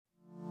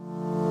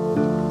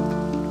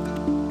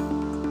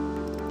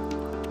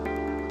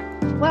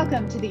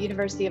Welcome to the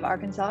University of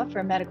Arkansas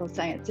for Medical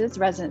Sciences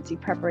Residency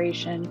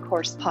Preparation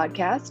Course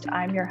Podcast.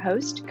 I'm your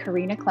host,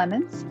 Karina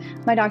Clemmons.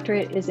 My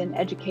doctorate is in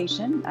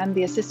education. I'm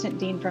the Assistant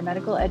Dean for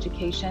Medical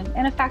Education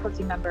and a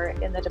faculty member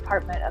in the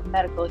Department of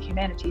Medical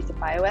Humanities and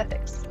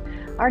Bioethics.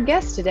 Our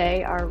guests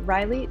today are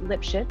Riley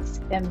Lipschitz,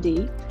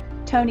 MD,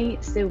 Tony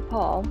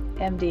Seupaul,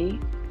 MD,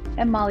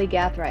 and Molly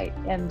Gathright,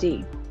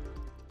 MD.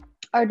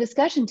 Our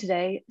discussion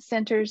today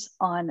centers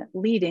on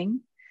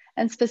leading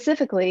and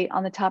specifically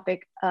on the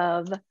topic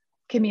of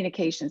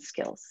communication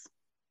skills,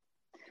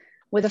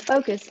 with a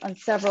focus on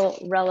several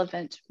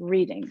relevant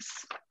readings.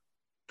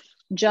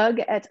 Jug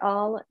et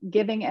al.,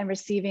 Giving and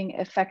Receiving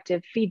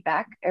Effective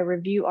Feedback, a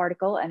review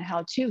article and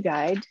how-to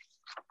guide,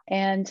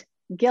 and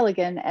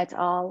Gilligan et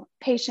al.,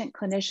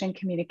 Patient-Clinician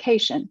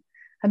Communication,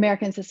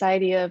 American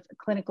Society of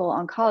Clinical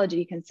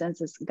Oncology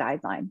Consensus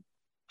Guideline.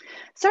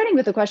 Starting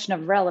with the question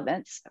of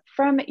relevance,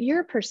 from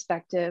your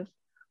perspective,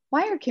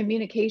 why are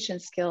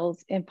communication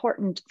skills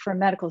important for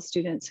medical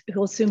students who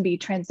will soon be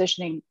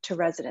transitioning to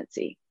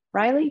residency?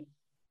 Riley?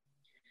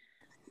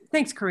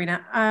 Thanks,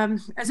 Karina.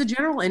 As a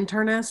general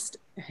internist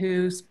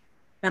who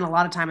spent a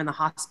lot of time in the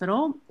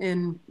hospital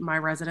in my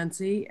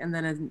residency and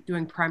then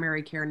doing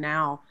primary care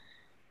now,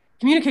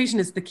 communication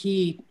is the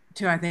key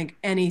to, I think,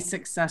 any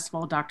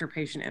successful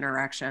doctor-patient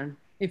interaction.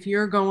 If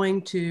you're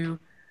going to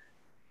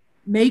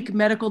make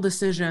medical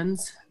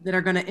decisions that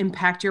are going to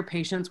impact your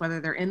patients,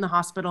 whether they're in the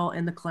hospital,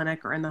 in the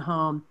clinic, or in the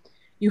home,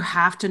 you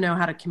have to know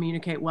how to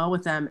communicate well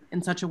with them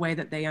in such a way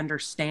that they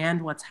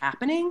understand what's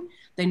happening,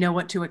 they know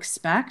what to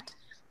expect,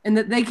 and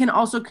that they can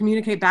also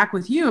communicate back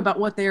with you about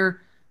what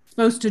they're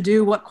supposed to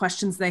do, what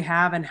questions they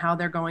have, and how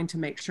they're going to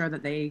make sure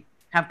that they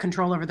have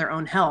control over their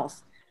own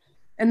health.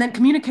 And then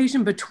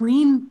communication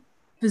between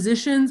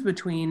physicians,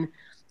 between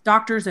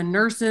doctors and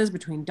nurses,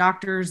 between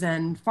doctors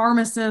and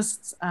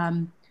pharmacists,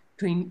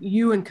 between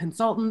you and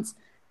consultants,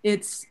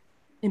 it's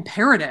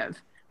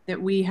imperative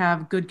that we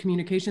have good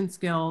communication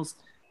skills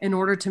in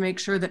order to make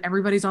sure that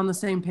everybody's on the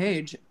same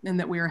page and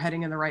that we are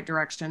heading in the right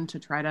direction to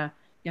try to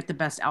get the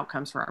best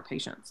outcomes for our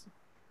patients.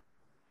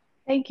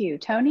 Thank you.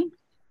 Tony?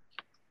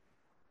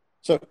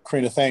 So,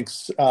 Karina,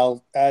 thanks.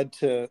 I'll add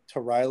to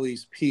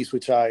Riley's piece,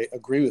 which I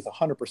agree with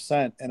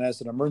 100%. And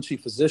as an emergency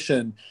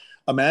physician,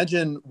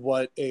 imagine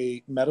what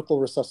a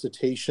medical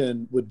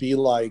resuscitation would be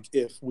like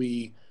if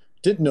we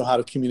didn't know how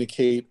to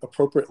communicate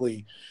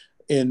appropriately.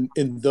 In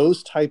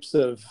those types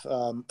of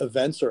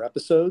events or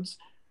episodes,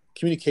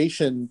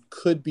 communication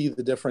could be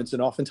the difference,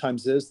 and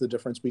oftentimes is the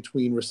difference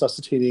between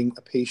resuscitating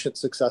a patient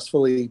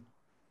successfully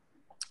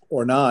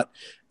or not,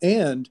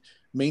 and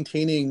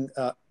maintaining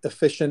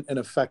efficient and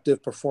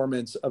effective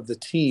performance of the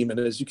team. And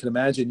as you can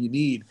imagine, you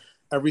need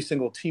every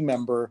single team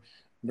member,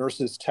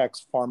 nurses,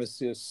 techs,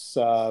 pharmacists,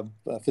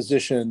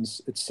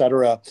 physicians, et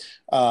cetera,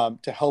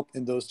 to help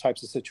in those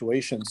types of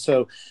situations.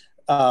 So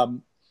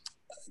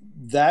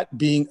that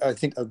being, I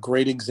think, a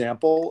great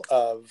example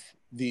of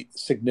the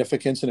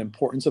significance and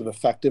importance of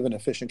effective and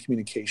efficient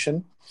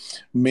communication,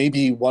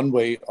 maybe one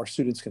way our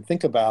students can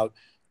think about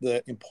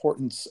the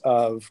importance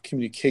of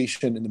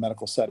communication in the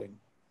medical setting.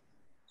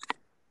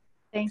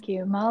 Thank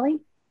you. Molly?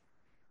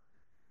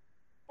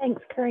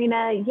 Thanks,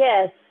 Karina.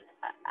 Yes,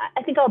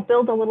 I think I'll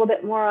build a little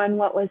bit more on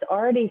what was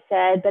already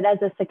said, but as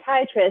a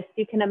psychiatrist,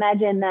 you can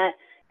imagine that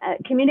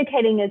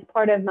communicating is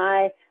part of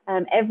my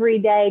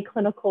everyday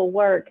clinical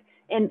work.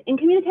 And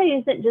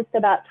communicating isn't just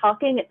about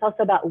talking, it's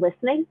also about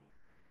listening.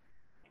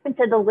 And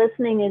so the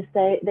listening is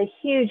the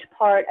huge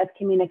part of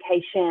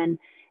communication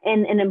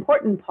and an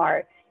important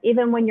part.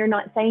 Even when you're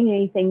not saying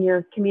anything,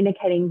 you're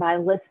communicating by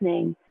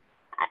listening.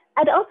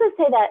 I'd also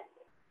say that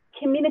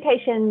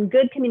communication,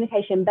 good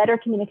communication, better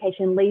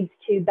communication leads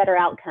to better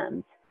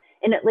outcomes.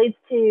 And it leads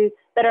to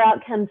better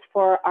outcomes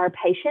for our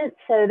patients.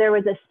 So there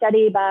was a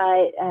study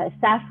by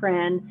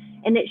Safran,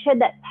 and it showed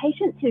that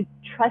patients who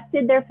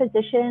trusted their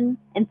physician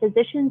and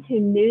physicians who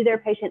knew their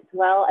patients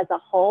well as a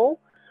whole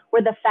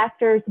were the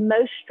factors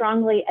most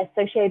strongly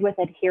associated with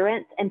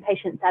adherence and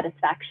patient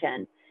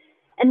satisfaction.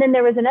 And then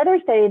there was another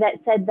study that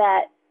said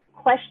that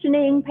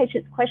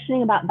patients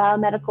questioning about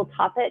biomedical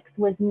topics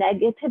was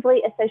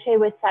negatively associated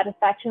with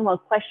satisfaction, while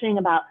questioning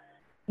about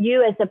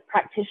you as a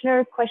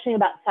practitioner, questioning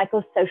about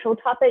psychosocial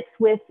topics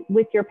with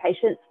your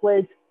patients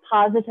was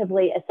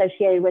positively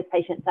associated with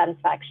patient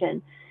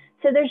satisfaction.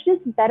 So there's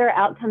just better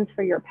outcomes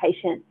for your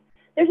patients.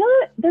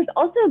 There's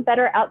also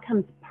better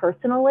outcomes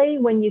personally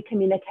when you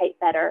communicate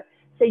better.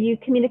 So you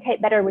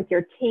communicate better with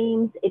your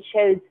teams. It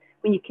shows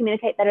when you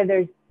communicate better,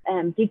 there's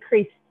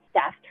decreased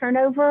staff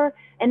turnover,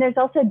 and there's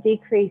also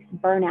decreased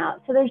burnout.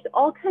 So there's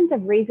all kinds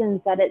of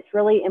reasons that it's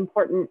really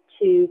important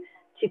to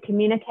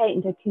communicate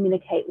and to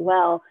communicate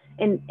well,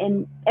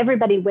 and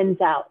everybody wins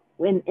out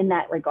in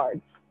that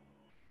regard.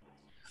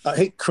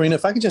 Hey, Karina,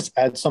 if I could just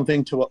add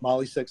something to what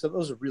Molly said, so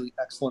those are really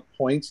excellent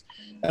points.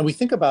 And we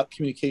think about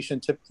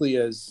communication typically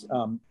as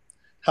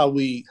how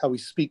we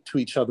speak to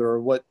each other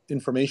or what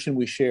information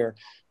we share.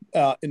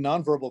 In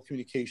nonverbal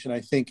communication, I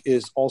think,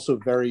 is also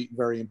very,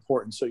 very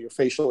important. So your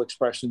facial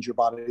expressions, your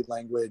body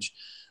language,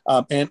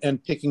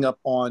 and picking up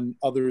on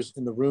others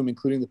in the room,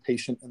 including the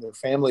patient and their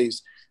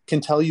families,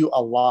 can tell you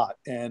a lot.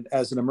 And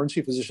as an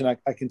emergency physician,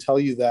 I can tell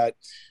you that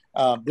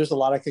there's a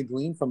lot I can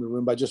glean from the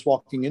room by just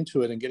walking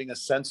into it and getting a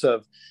sense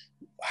of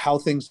how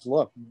things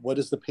look. What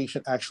is the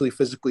patient actually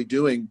physically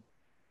doing?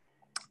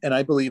 And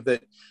I believe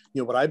that,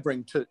 what I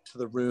bring to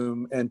the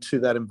room and to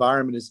that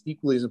environment is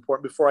equally as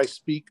important before I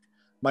speak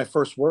my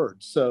first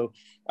words. So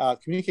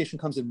communication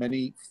comes in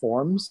many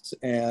forms,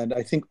 and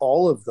I think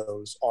all of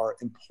those are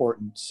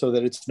important, so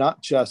that it's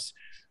not just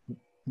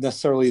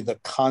necessarily the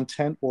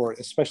content or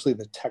especially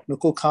the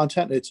technical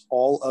content, it's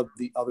all of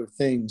the other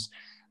things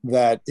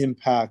that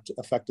impact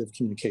effective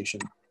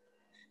communication.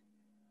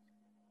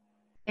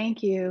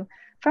 Thank you.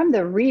 From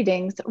the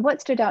readings, what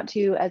stood out to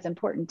you as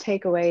important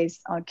takeaways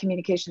on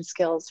communication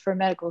skills for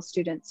medical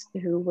students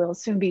who will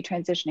soon be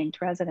transitioning to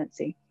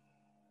residency?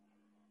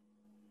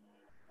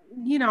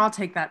 I'll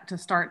take that to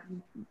start.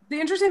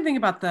 The interesting thing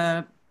about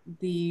the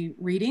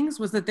readings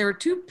was that there were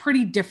two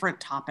pretty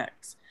different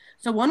topics.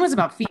 So one was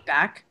about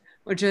feedback,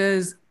 which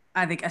is,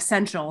 I think,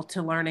 essential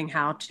to learning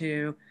how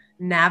to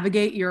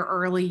navigate your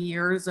early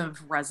years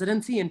of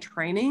residency and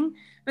training.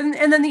 And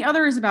then the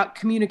other is about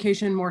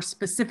communication more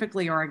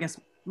specifically, or I guess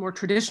more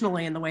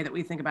traditionally, in the way that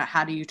we think about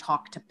how do you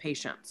talk to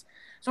patients.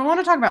 So I want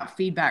to talk about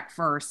feedback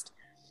first.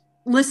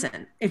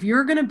 Listen, if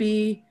you're going to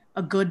be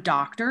a good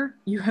doctor,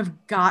 you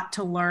have got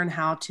to learn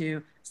how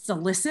to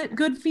solicit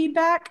good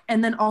feedback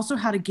and then also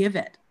how to give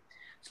it.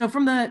 So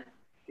from the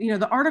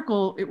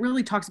article, it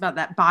really talks about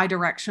that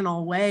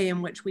bidirectional way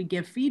in which we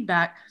give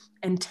feedback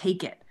and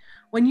take it.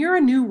 When you're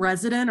a new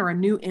resident or a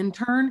new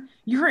intern,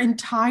 your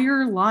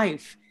entire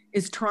life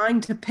is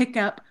trying to pick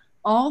up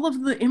all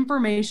of the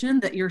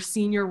information that your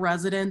senior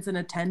residents and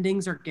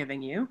attendings are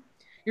giving you.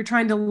 You're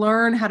trying to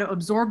learn how to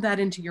absorb that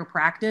into your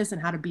practice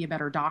and how to be a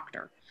better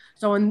doctor.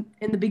 So in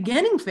the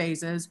beginning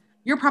phases,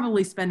 you're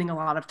probably spending a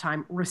lot of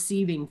time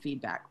receiving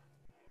feedback.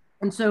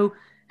 And so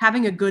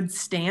having a good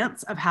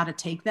stance of how to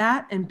take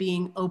that and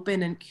being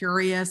open and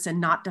curious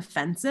and not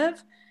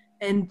defensive,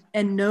 and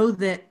know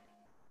that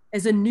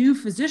as a new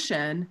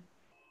physician,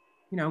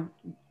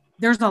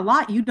 there's a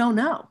lot you don't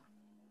know.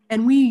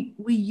 And we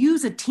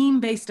use a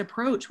team-based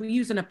approach. We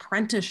use an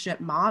apprenticeship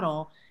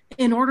model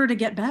in order to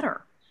get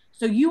better.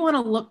 So you want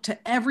to look to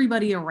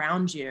everybody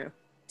around you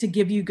to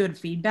give you good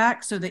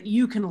feedback so that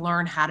you can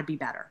learn how to be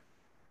better.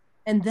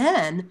 And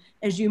then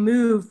as you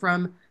move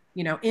from,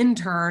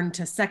 intern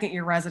to second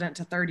year resident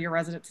to third year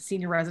resident to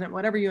senior resident,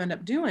 whatever you end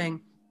up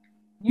doing,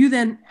 you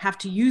then have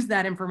to use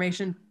that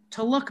information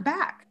to look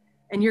back.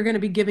 And you're going to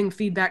be giving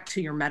feedback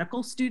to your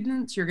medical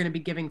students. You're going to be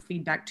giving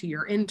feedback to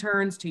your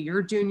interns, to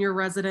your junior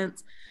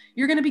residents.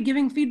 You're going to be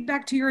giving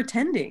feedback to your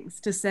attendings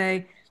to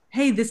say,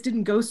 hey, this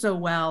didn't go so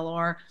well,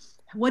 or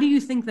what do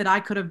you think that I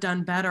could have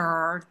done better?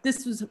 Or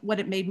this was what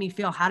it made me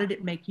feel. How did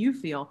it make you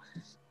feel?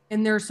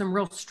 And there's some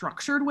real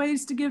structured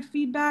ways to give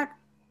feedback,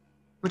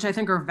 which I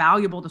think are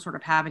valuable to sort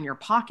of have in your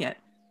pocket.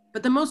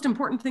 But the most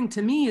important thing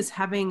to me is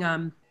having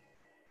an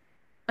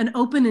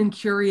open and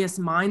curious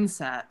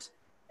mindset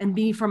and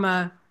be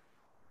from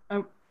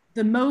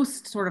the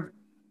most sort of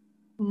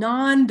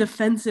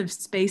non-defensive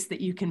space that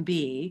you can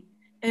be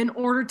in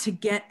order to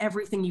get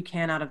everything you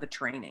can out of the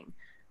training.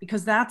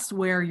 Because that's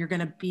where you're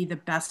going to be the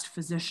best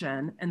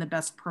physician and the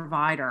best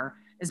provider,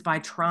 is by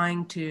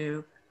trying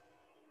to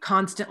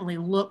constantly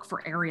look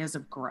for areas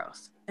of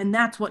growth. And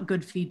that's what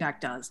good feedback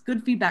does.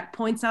 Good feedback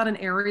points out an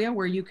area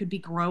where you could be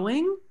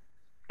growing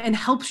and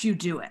helps you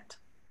do it.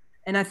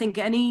 And I think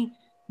any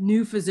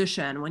new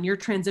physician, when you're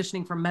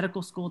transitioning from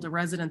medical school to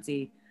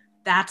residency,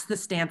 that's the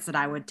stance that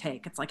I would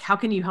take. It's like, how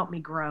can you help me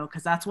grow?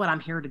 Because that's what I'm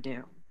here to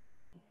do.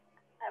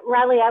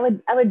 Riley,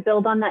 I would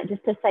build on that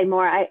just to say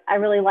more. I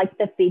really liked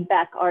the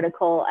feedback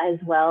article as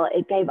well.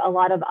 It gave a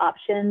lot of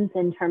options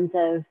in terms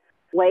of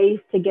ways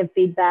to give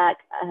feedback.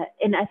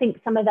 And I think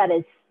some of that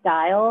is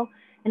style.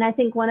 And I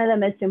think one of the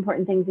most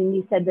important things, and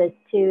you said this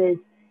too,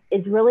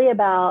 is really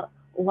about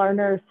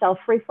learner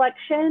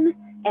self-reflection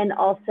and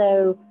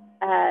also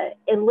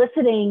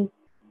eliciting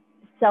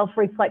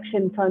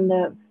self-reflection from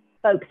the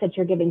folks that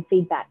you're giving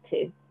feedback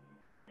to.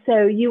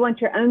 So you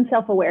want your own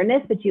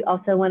self-awareness, but you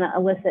also want to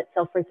elicit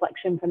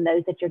self-reflection from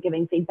those that you're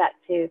giving feedback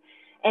to.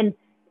 And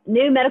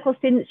new medical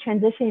students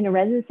transitioning to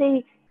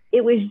residency,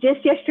 it was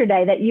just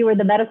yesterday that you were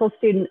the medical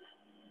student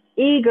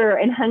eager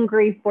and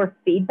hungry for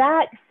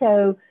feedback.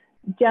 So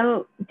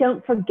don't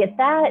forget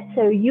that.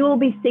 So you will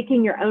be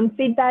seeking your own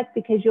feedback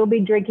because you'll be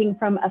drinking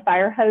from a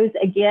fire hose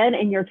again,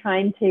 and you're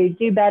trying to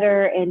do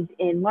better and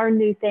learn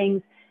new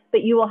things.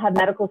 But you will have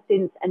medical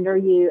students under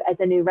you as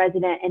a new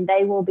resident, and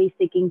they will be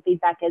seeking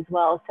feedback as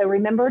well. So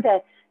remember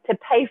to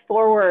pay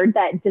forward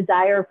that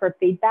desire for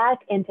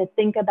feedback and to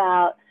think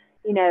about,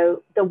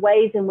 the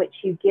ways in which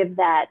you give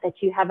that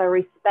you have a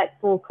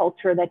respectful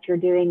culture that you're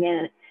doing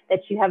in,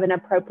 that you have an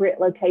appropriate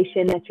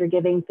location that you're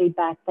giving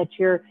feedback, that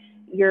you're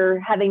you're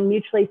having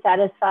mutually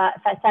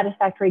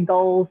satisfactory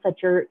goals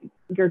that you're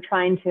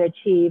trying to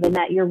achieve, and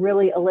that you're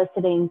really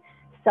eliciting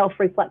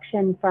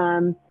self-reflection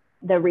from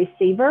the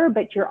receiver,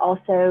 but you're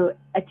also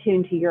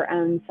attuned to your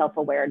own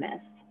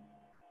self-awareness.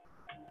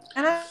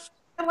 And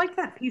I like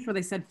that piece where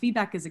they said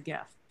feedback is a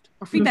gift,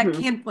 or feedback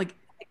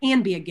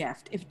can be a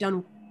gift if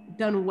done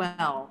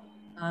well.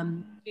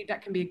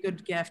 Feedback can be a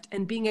good gift,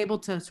 and being able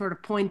to sort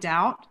of point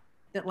out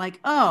that, like,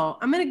 oh,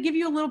 I'm going to give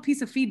you a little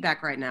piece of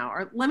feedback right now,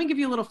 or let me give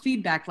you a little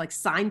feedback, like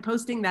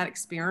signposting that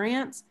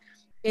experience.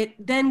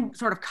 It then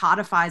sort of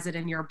codifies it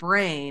in your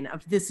brain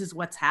of this is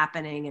what's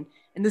happening.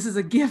 And this is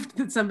a gift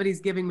that somebody's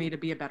giving me to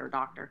be a better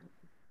doctor.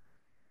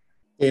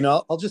 And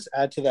I'll just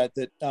add to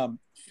that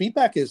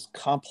feedback is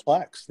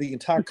complex, the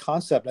entire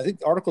concept. I think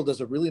the article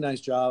does a really nice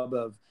job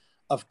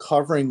of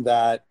covering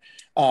that.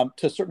 To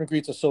a certain degree,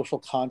 it's a social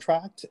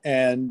contract,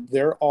 and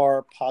there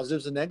are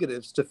positives and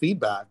negatives to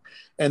feedback.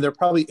 And there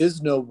probably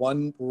is no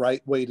one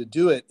right way to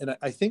do it. And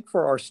I think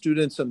for our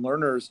students and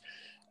learners,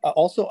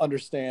 also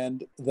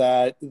understand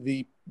that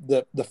the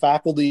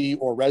faculty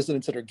or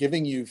residents that are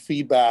giving you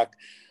feedback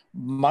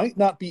might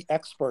not be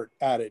expert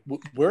at it.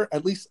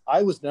 At least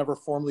I was never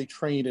formally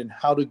trained in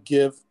how to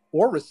give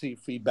or receive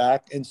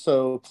feedback. And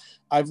so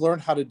I've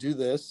learned how to do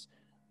this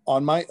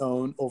on my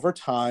own over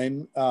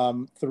time,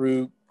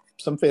 through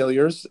some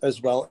failures,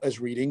 as well as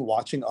reading,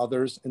 watching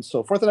others, and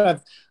so forth. And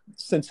I've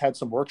since had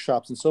some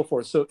workshops and so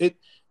forth. So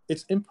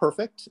it's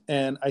imperfect.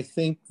 And I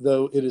think,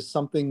 though, it is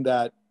something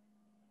that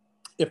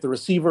if the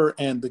receiver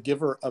and the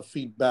giver of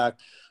feedback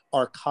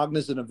are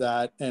cognizant of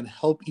that and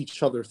help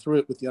each other through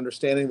it with the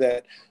understanding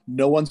that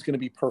no one's going to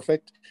be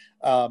perfect,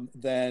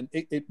 then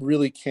it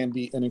really can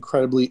be an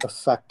incredibly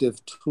effective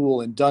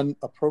tool, and done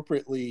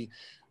appropriately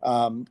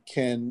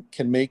can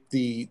make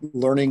the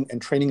learning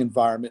and training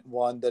environment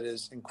one that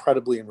is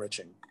incredibly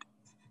enriching.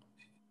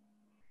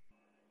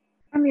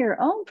 From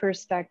your own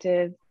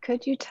perspective,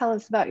 could you tell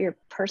us about your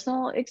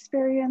personal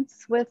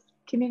experience with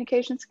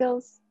communication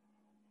skills?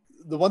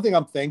 The one thing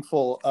I'm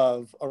thankful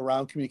of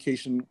around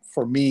communication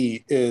for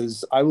me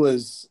is I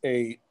was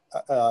a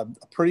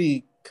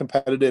pretty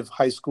competitive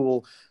high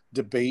school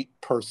debate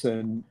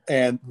person,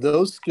 and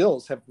those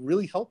skills have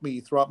really helped me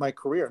throughout my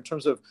career in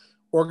terms of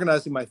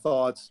organizing my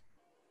thoughts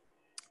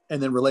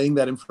and then relaying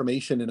that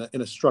information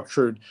in a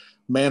structured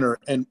manner.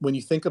 And when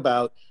you think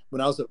about when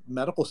I was a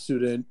medical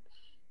student,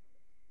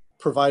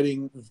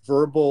 providing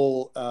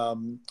verbal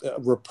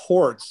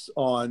reports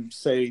on,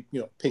 say,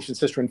 patient's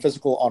history and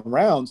physical on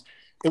rounds,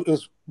 it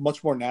was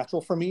much more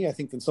natural for me, I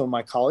think, than some of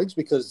my colleagues,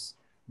 because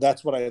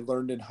that's what I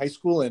learned in high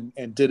school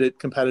and did it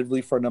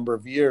competitively for a number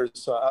of years.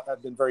 So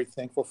I've been very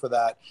thankful for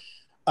that.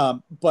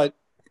 But,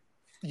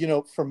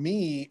 for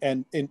me,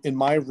 and in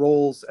my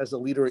roles as a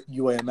leader at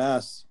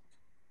UAMS,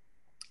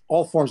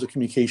 all forms of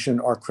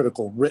communication are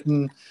critical: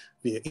 written,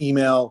 via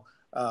email,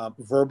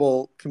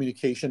 verbal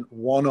communication,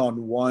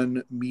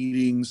 one-on-one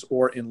meetings,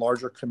 or in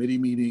larger committee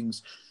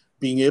meetings.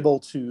 Being able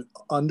to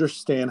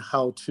understand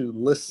how to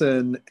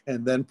listen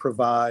and then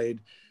provide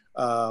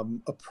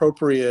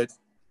appropriate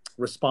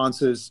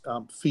responses,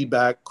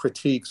 feedback,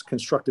 critiques,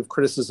 constructive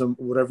criticism,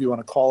 whatever you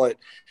want to call it,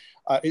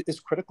 is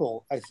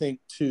critical, I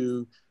think,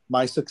 to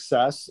my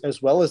success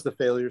as well as the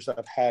failures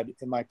I've had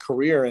in my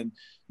career. And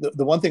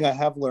the one thing I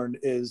have learned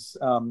is,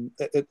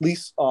 at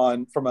least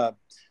from a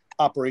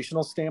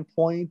operational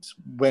standpoint,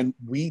 when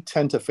we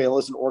tend to fail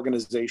as an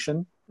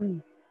organization,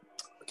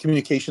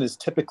 communication is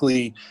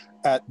typically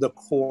at the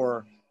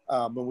core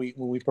when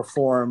we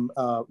perform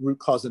root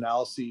cause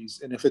analyses.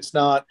 And if it's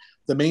not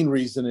the main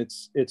reason,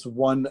 it's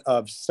one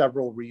of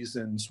several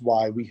reasons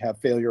why we have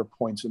failure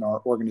points in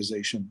our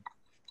organization.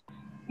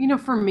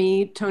 For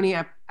me, Tony,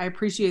 I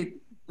appreciate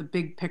the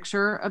big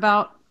picture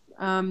about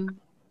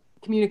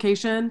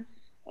communication,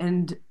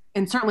 and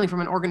certainly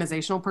from an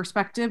organizational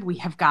perspective, we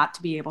have got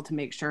to be able to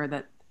make sure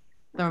that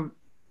the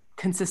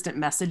consistent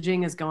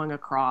messaging is going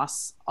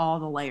across all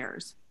the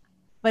layers.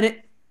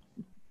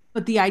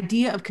 But the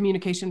idea of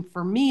communication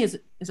for me as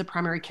a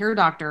primary care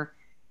doctor,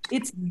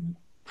 it's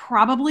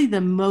probably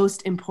the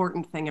most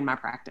important thing in my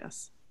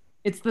practice.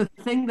 It's the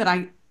thing that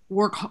I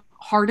work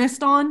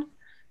hardest on,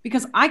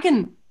 because I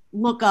can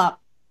look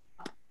up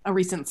a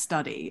recent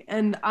study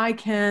and I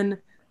can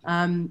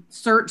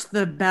search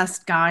the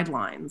best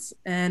guidelines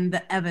and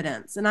the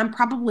evidence. And I'm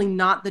probably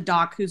not the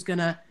doc who's going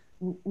to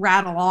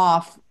rattle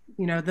off,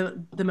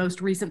 the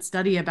most recent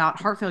study about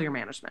heart failure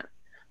management.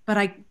 But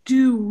I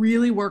do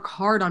really work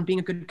hard on being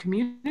a good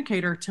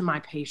communicator to my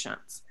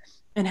patients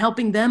and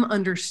helping them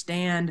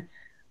understand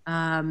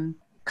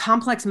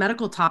complex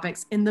medical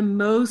topics in the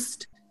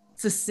most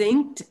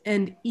succinct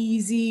and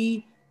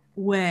easy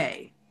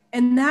way.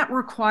 And that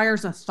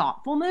requires a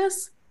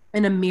thoughtfulness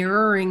and a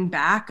mirroring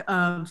back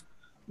of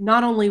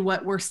not only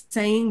what we're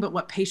saying, but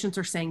what patients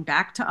are saying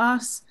back to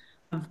us,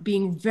 of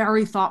being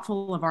very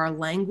thoughtful of our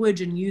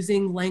language and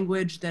using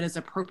language that is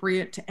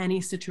appropriate to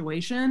any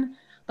situation.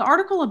 The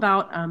article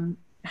about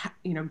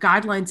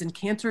guidelines in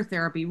cancer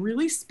therapy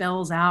really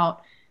spells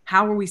out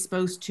how are we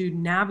supposed to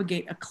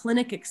navigate a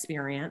clinic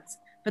experience,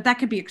 but that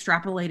could be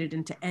extrapolated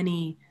into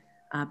any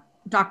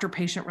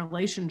doctor-patient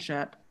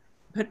relationship.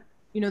 But,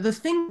 the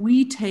thing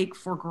we take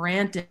for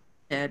granted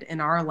in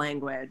our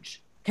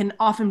language can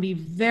often be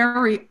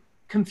very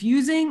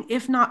confusing,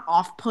 if not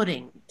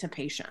off-putting to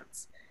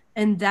patients.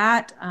 And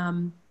that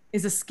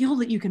is a skill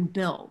that you can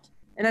build.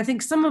 And I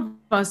think some of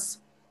us,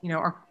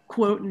 are,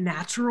 quote,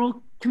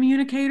 natural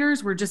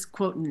communicators. We're just,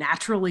 quote,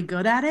 naturally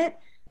good at it.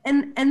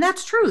 And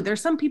that's true.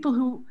 There's some people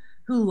who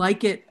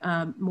like it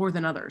more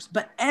than others,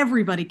 but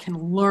everybody can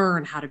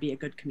learn how to be a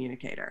good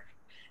communicator.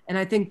 And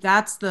I think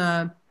that's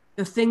the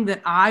thing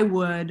that I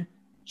would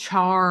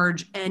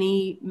charge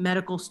any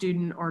medical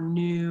student or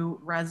new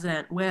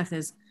resident with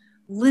is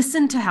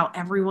listen to how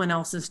everyone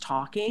else is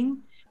talking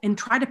and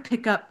try to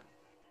pick up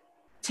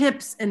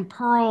tips and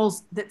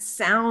pearls that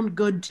sound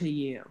good to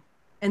you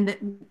and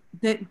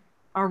that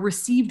are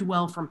received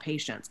well from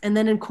patients, and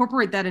then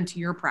incorporate that into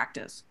your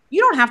practice.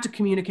 You don't have to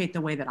communicate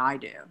the way that I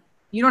do.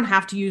 You don't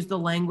have to use the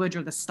language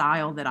or the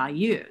style that I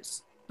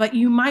use, but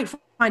you might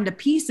find a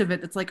piece of it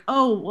that's like,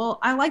 oh, well,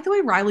 I like the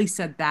way Riley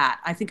said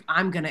that. I think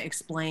I'm going to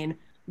explain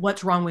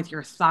what's wrong with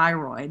your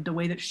thyroid the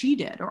way that she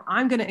did, or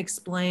I'm going to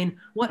explain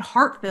what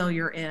heart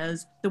failure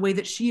is the way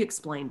that she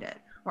explained it.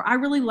 Or I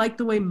really like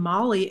the way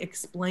Molly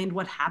explained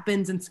what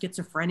happens in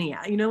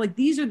schizophrenia.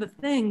 These are the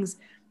things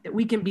that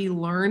we can be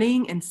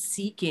learning and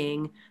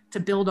seeking to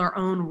build our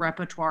own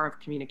repertoire of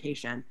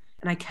communication.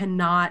 And I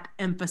cannot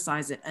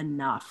emphasize it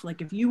enough.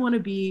 If you want to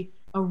be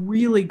a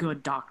really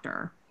good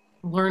doctor,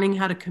 learning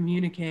how to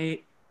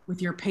communicate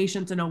with your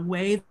patients in a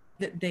way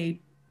that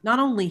they not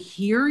only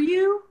hear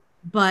you,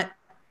 but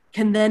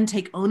can then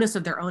take onus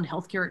of their own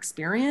healthcare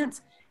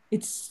experience,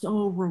 it's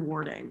so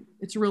rewarding.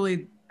 It's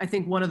really, I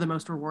think, one of the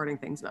most rewarding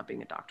things about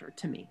being a doctor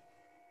to me.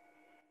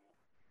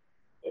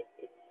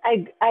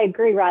 I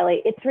agree,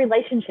 Riley. It's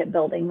relationship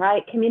building,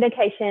 right?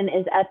 Communication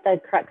is at the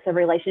crux of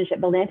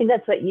relationship building. I think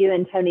that's what you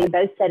and Tony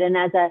both said. And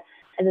as a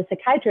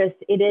psychiatrist,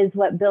 it is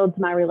what builds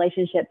my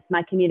relationships,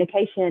 my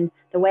communication.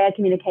 The way I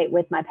communicate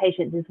with my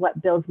patients is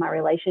what builds my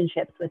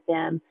relationships with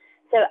them.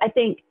 So I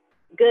think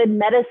good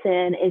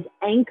medicine is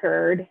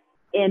anchored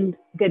in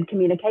good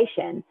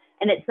communication.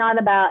 And it's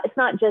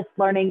not just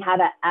learning how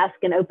to ask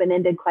an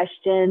open-ended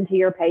question to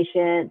your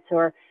patients,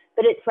 but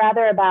it's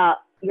rather about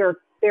your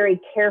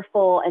very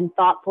careful and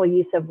thoughtful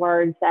use of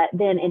words that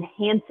then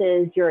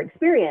enhances your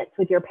experience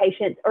with your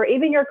patients or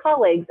even your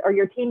colleagues or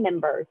your team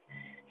members.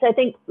 So I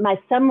think my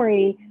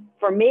summary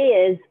for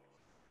me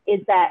is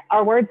that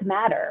our words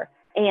matter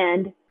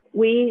and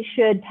we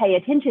should pay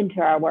attention to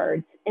our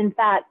words. In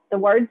fact, the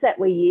words that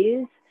we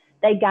use,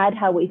 they guide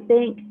how we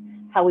think,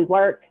 how we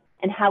work,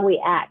 and how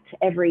we act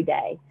every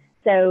day.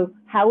 So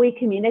how we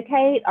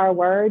communicate, our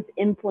words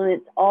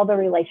influence all the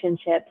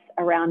relationships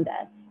around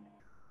us.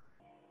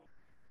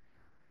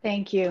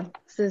 Thank you.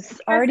 This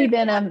has already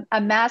been a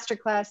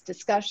masterclass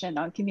discussion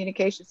on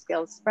communication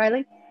skills.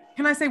 Riley?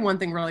 Can I say one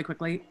thing really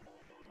quickly?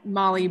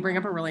 Molly, you bring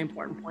up a really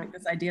important point,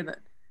 this idea that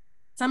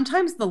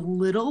sometimes the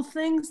little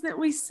things that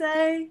we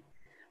say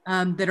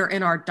that are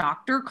in our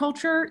doctor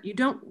culture, you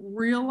don't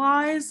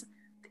realize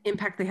the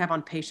impact they have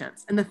on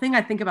patients. And the thing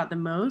I think about the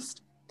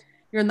most,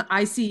 you're in the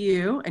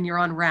ICU and you're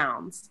on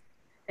rounds.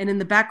 And in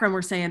the background,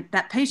 we're saying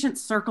that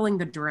patient's circling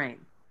the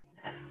drain.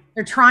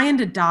 They're trying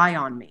to die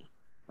on me,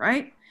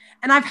 right?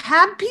 And I've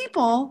had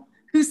people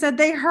who said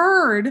they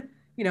heard,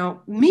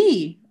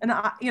 me, and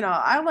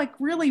I like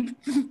really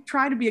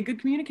try to be a good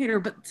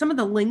communicator, but some of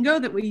the lingo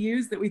that we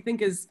use that we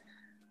think is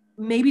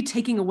maybe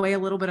taking away a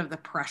little bit of the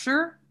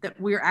pressure that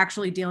we're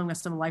actually dealing with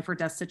some life or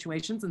death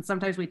situations. And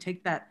sometimes we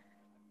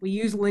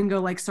use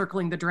lingo like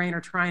circling the drain or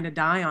trying to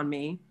die on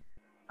me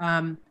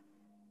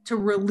to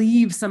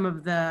relieve some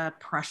of the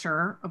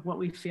pressure of what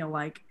we feel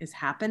like is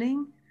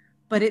happening,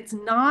 but it's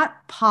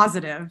not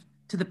positive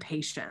to the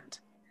patient.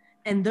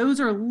 And those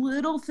are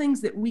little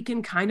things that we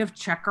can kind of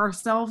check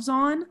ourselves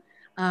on.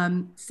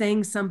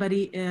 Saying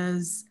somebody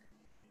is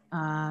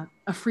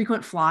a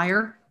frequent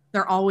flyer,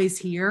 they're always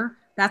here.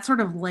 That sort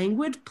of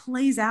language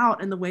plays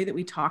out in the way that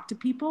we talk to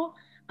people.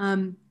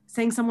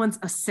 Saying someone's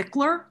a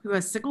sickler who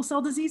has sickle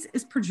cell disease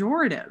is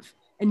pejorative.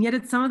 And yet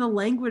it's some of the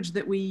language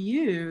that we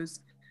use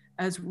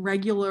as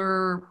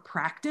regular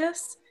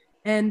practice.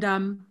 And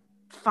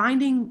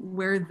finding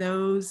where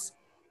those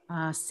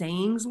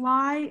sayings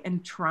lie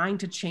and trying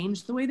to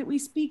change the way that we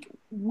speak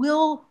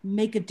will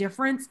make a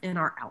difference in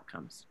our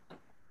outcomes.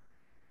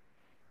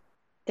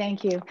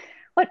 Thank you.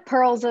 What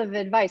pearls of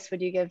advice would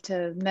you give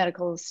to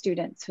medical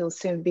students who will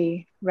soon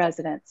be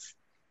residents?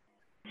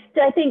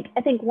 So I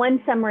think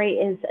one summary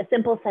is a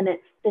simple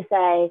sentence to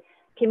say,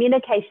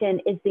 communication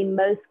is the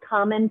most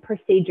common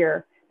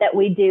procedure that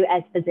we do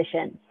as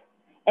physicians.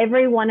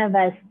 Every one of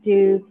us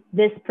do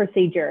this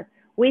procedure.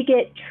 We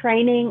get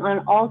training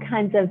on all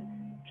kinds of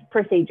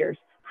procedures,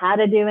 how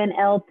to do an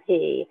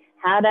LP,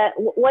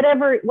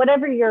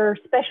 whatever your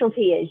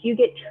specialty is, you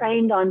get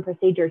trained on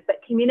procedures,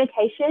 but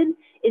communication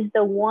is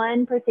the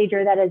one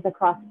procedure that is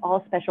across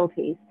all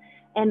specialties.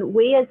 And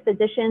we as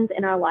physicians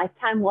in our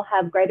lifetime will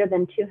have greater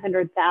than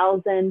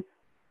 200,000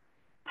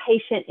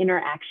 patient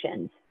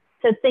interactions.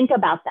 So think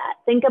about that.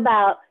 Think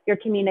about your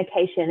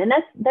communication. And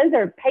those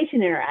are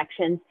patient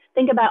interactions.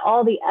 Think about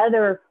all the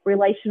other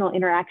relational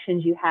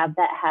interactions you have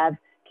that have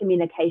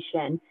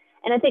communication.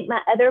 And I think my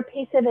other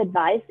piece of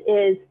advice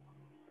is,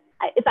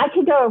 if I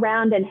could go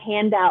around and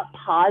hand out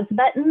pause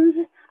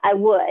buttons, I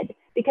would,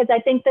 because I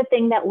think the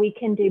thing that we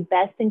can do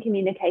best in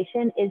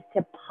communication is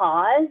to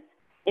pause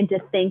and to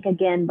think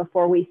again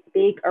before we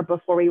speak, or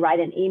before we write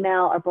an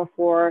email, or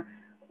before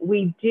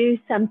we do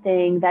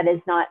something that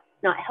is not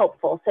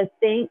helpful. So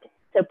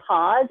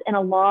pause, and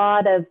a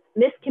lot of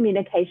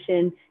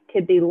miscommunication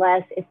could be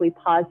less if we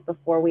pause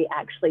before we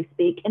actually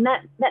speak. And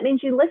that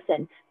means you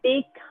listen.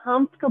 Be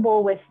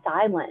comfortable with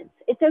silence.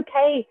 It's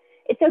okay.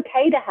 It's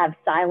okay to have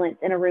silence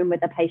in a room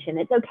with a patient.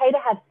 It's okay to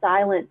have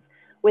silence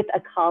with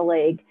a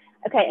colleague.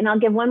 Okay, and I'll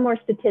give one more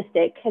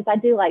statistic, because I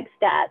do like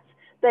stats,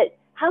 but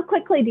how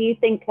quickly do you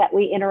think that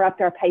we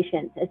interrupt our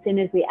patients as soon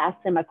as we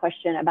ask them a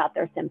question about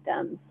their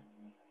symptoms?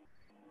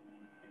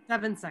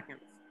 7 seconds.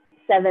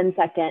 7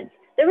 seconds.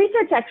 The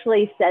research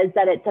actually says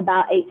that it's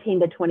about 18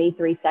 to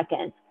 23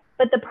 seconds.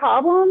 But the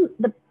problem,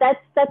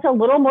 that's a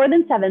little more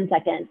than 7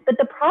 seconds. But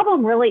the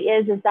problem really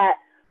is that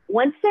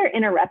once they're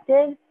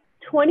interrupted,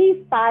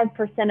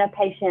 25% of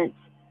patients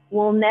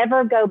will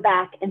never go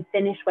back and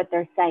finish what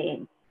they're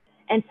saying.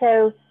 And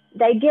so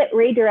they get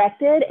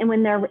redirected, and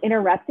when they're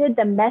interrupted,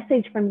 the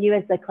message from you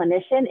as the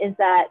clinician is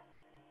that,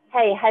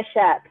 hey, hush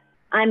up,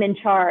 I'm in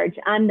charge,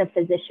 I'm the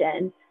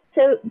physician.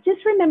 So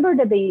just remember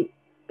to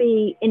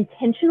be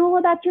intentional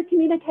about your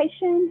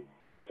communication,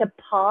 to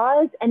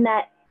pause, and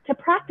that to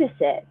practice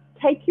it.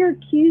 Take your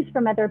cues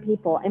from other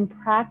people and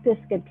practice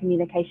good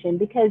communication,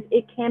 because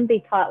it can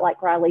be taught,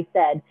 like Riley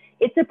said.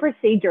 It's a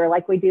procedure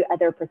like we do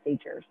other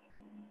procedures.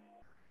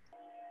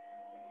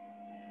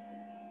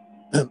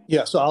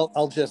 Yeah, so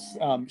I'll just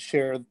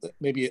share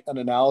maybe an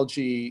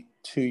analogy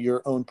to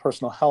your own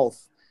personal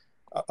health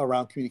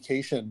around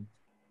communication.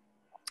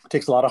 It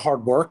takes a lot of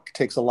hard work,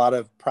 takes a lot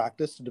of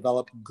practice to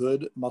develop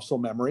good muscle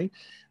memory,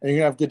 and you're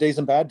gonna have good days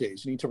and bad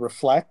days. You need to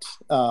reflect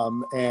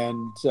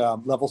and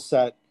level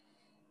set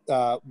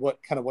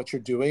what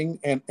you're doing,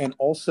 and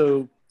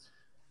also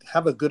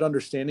have a good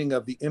understanding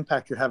of the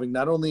impact you're having,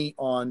 not only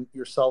on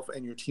yourself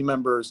and your team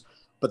members,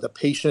 but the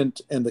patient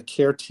and the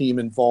care team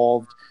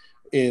involved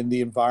in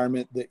the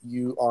environment that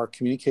you are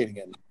communicating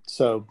in.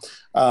 So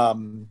I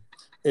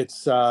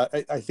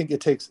think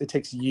it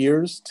takes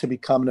years to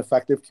become an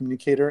effective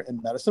communicator in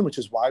medicine, which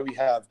is why we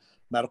have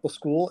medical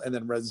school and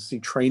then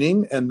residency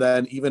training. And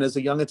then even as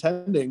a young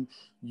attending,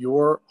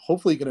 you're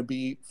hopefully going to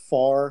be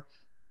far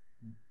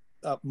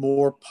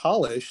more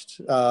polished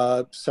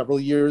several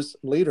years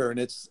later. And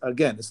it's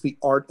the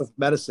art of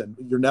medicine.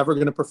 You're never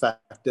going to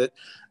perfect it.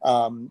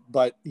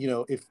 But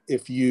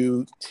if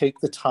you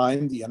take the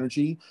time, the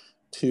energy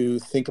to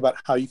think about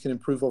how you can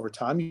improve over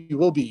time, you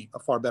will be a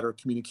far better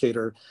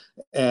communicator,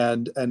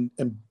 and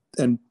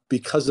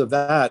because of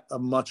that, a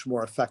much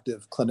more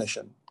effective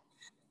clinician.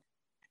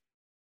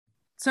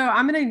 So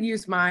I'm going to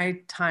use my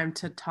time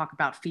to talk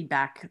about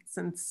feedback,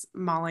 since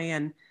Molly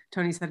and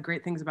Tony said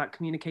great things about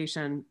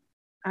communication.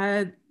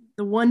 The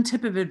one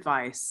tip of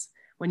advice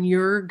when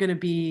you're going to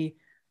be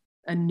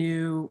a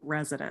new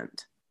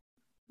resident,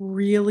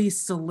 really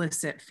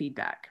solicit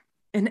feedback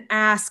and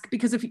ask,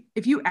 because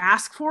if you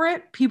ask for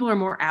it, people are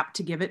more apt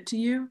to give it to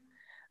you.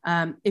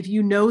 If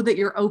you know that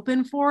you're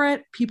open for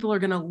it, people are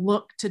going to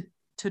look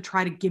to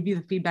try to give you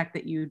the feedback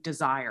that you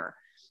desire.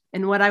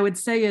 And what I would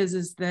say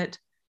is that,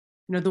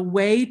 the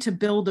way to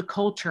build a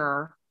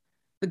culture,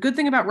 the good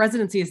thing about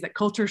residency is that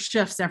culture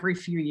shifts every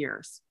few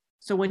years.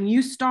 So when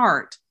you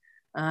start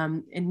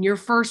in your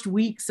first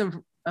weeks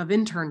of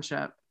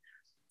internship,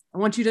 I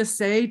want you to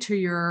say to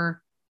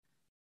your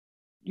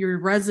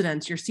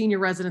residents, your senior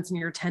residents and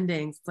your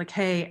attendings, it's like,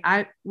 hey,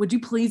 would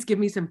you please give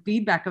me some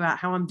feedback about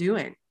how I'm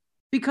doing?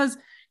 Because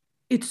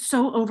it's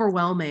so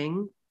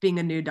overwhelming being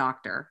a new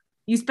doctor.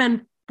 You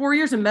spend 4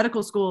 years in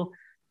medical school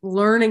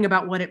learning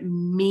about what it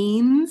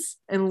means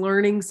and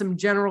learning some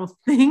general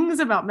things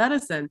about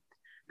medicine,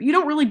 but you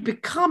don't really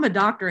become a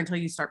doctor until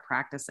you start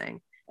practicing.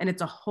 And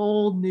it's a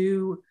whole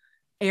new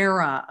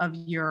era of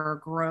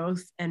your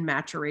growth and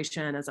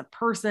maturation as a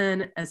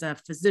person, as a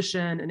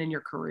physician, and in your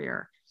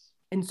career.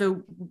 And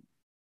so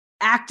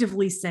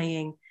actively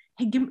saying,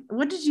 hey,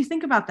 what did you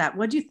think about that?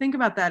 What did you think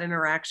about that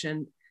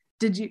interaction?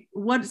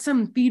 What's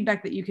some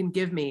feedback that you can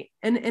give me?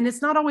 And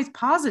it's not always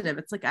positive.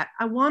 It's like,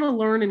 I want to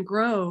learn and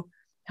grow,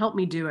 help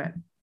me do it.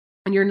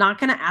 And you're not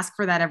going to ask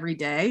for that every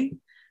day,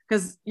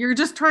 because you're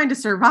just trying to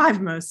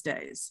survive most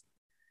days.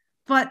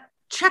 But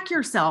check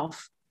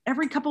yourself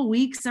every couple of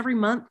weeks, every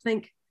month,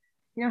 think,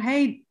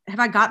 hey, have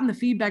I gotten the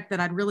feedback that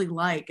I'd really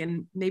like?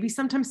 And maybe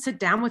sometimes sit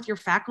down with your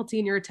faculty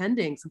and your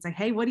attendings and say,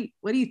 hey, what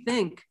do you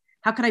think?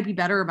 How could I be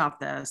better about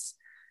this?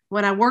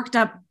 When I worked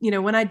up,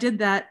 when I did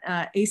that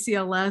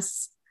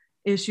ACLS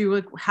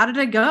issue, how did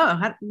I go?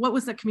 What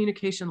was that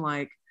communication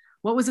like?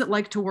 What was it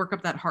like to work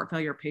up that heart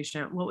failure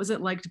patient? What was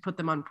it like to put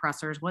them on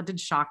pressors? What did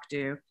shock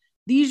do?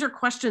 These are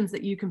questions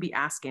that you can be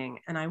asking.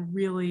 And I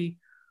really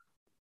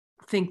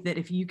think that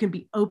if you can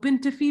be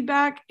open to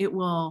feedback, it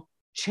will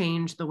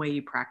change the way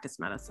you practice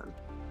medicine.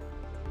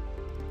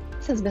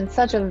 This has been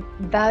such a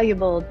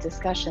valuable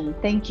discussion.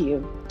 Thank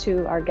you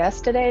to our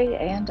guests today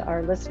and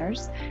our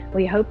listeners.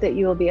 We hope that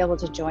you will be able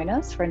to join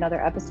us for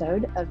another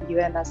episode of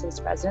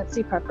UMS's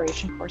Residency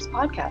Preparation Course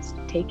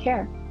Podcast. Take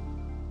care.